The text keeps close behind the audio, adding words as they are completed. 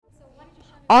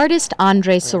Artist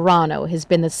Andres Serrano has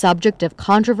been the subject of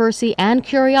controversy and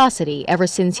curiosity ever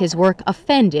since his work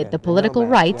offended the political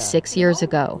right 6 years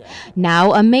ago.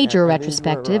 Now, a major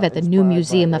retrospective at the New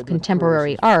Museum of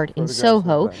Contemporary Art in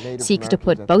Soho seeks to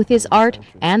put both his art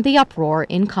and the uproar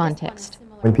in context.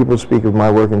 When people speak of my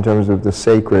work in terms of the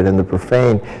sacred and the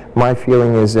profane, my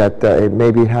feeling is that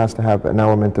maybe it has to have an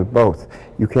element of both.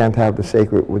 You can't have the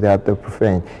sacred without the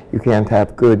profane. You can't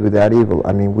have good without evil.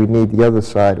 I mean, we need the other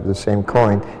side of the same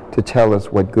coin to tell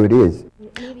us what good is.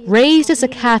 Raised as a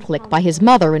Catholic by his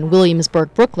mother in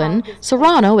Williamsburg, Brooklyn,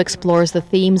 Serrano explores the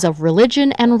themes of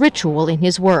religion and ritual in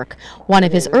his work. One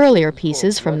of his earlier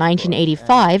pieces from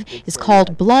 1985 is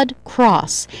called Blood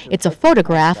Cross. It's a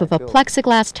photograph of a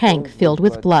plexiglass tank filled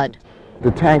with blood.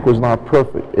 The tank was not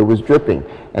perfect. It was dripping.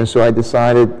 And so I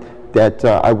decided that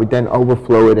I would then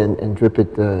overflow it and drip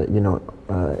it,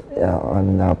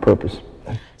 on purpose.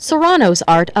 Serrano's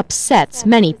art upsets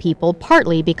many people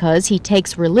partly because he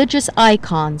takes religious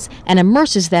icons and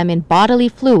immerses them in bodily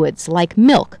fluids like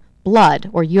milk, blood,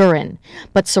 or urine.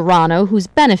 But Serrano, who's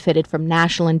benefited from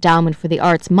National Endowment for the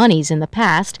Arts monies in the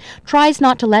past, tries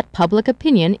not to let public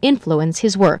opinion influence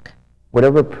his work.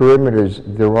 Whatever perimeters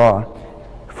there are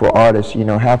for artists,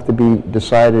 have to be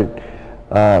decided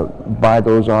by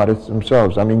those artists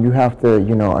themselves. I mean, you have to,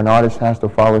 an artist has to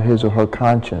follow his or her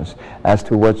conscience as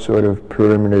to what sort of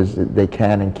perimeters they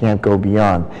can and can't go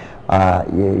beyond.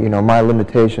 My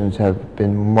limitations have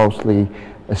been mostly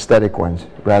aesthetic ones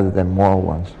rather than moral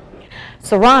ones.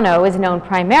 Serrano is known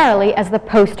primarily as the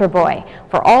poster boy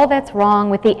for all that's wrong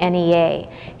with the NEA.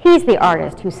 He's the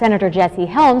artist who Senator Jesse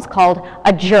Helms called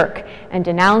a jerk and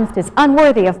denounced as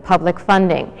unworthy of public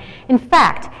funding. In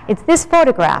fact, it's this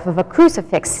photograph of a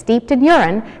crucifix steeped in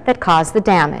urine that caused the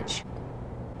damage.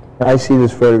 I see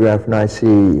this photograph and I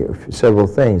see several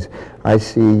things. I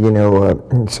see,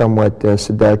 somewhat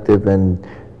seductive and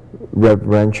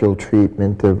reverential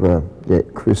treatment of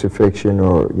crucifixion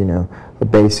or, a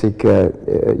basic,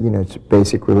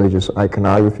 basic religious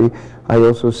iconography. I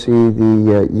also see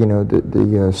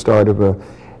the start of a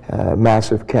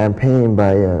massive campaign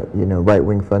by a,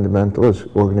 right-wing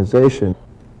fundamentalist organization.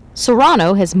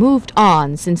 Serrano has moved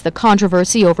on since the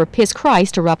controversy over Piss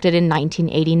Christ erupted in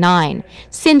 1989.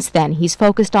 Since then, he's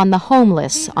focused on the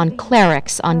homeless, on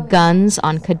clerics, on guns,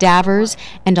 on cadavers,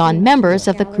 and on members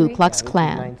of the Ku Klux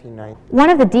Klan. One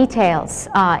of the details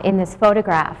in this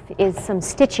photograph is some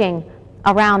stitching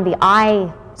around the eye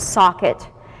socket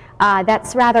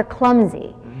that's rather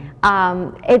clumsy.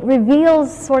 It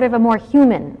reveals sort of a more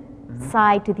human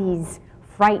side to these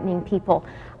frightening people.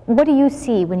 What do you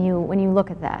see when you look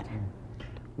at that?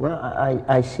 Well,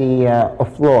 I see a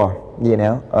flaw,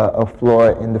 a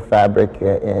flaw in the fabric,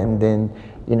 and then,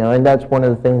 and that's one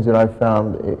of the things that I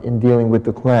found in dealing with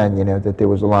the Klan, that there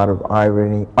was a lot of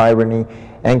irony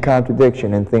and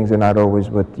contradiction, and things are not always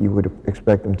what you would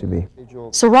expect them to be.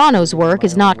 Serrano's work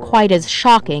is not quite as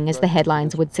shocking as the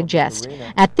headlines would suggest.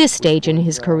 At this stage in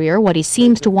his career, what he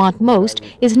seems to want most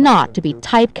is not to be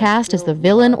typecast as the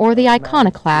villain or the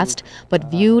iconoclast, but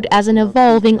viewed as an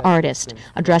evolving artist,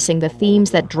 addressing the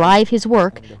themes that drive his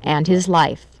work and his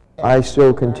life. I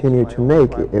still continue to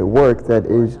make work that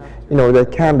is,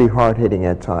 that can be hard-hitting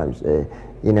at times,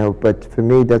 but for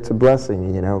me that's a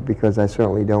blessing, because I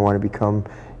certainly don't want to become,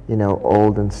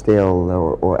 old and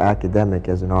stale or academic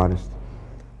as an artist.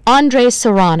 Andres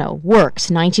Serrano, Works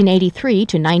 1983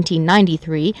 to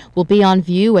 1993, will be on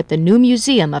view at the New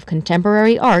Museum of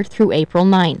Contemporary Art through April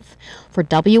 9th. For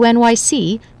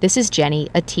WNYC, this is Jenny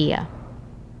Attia.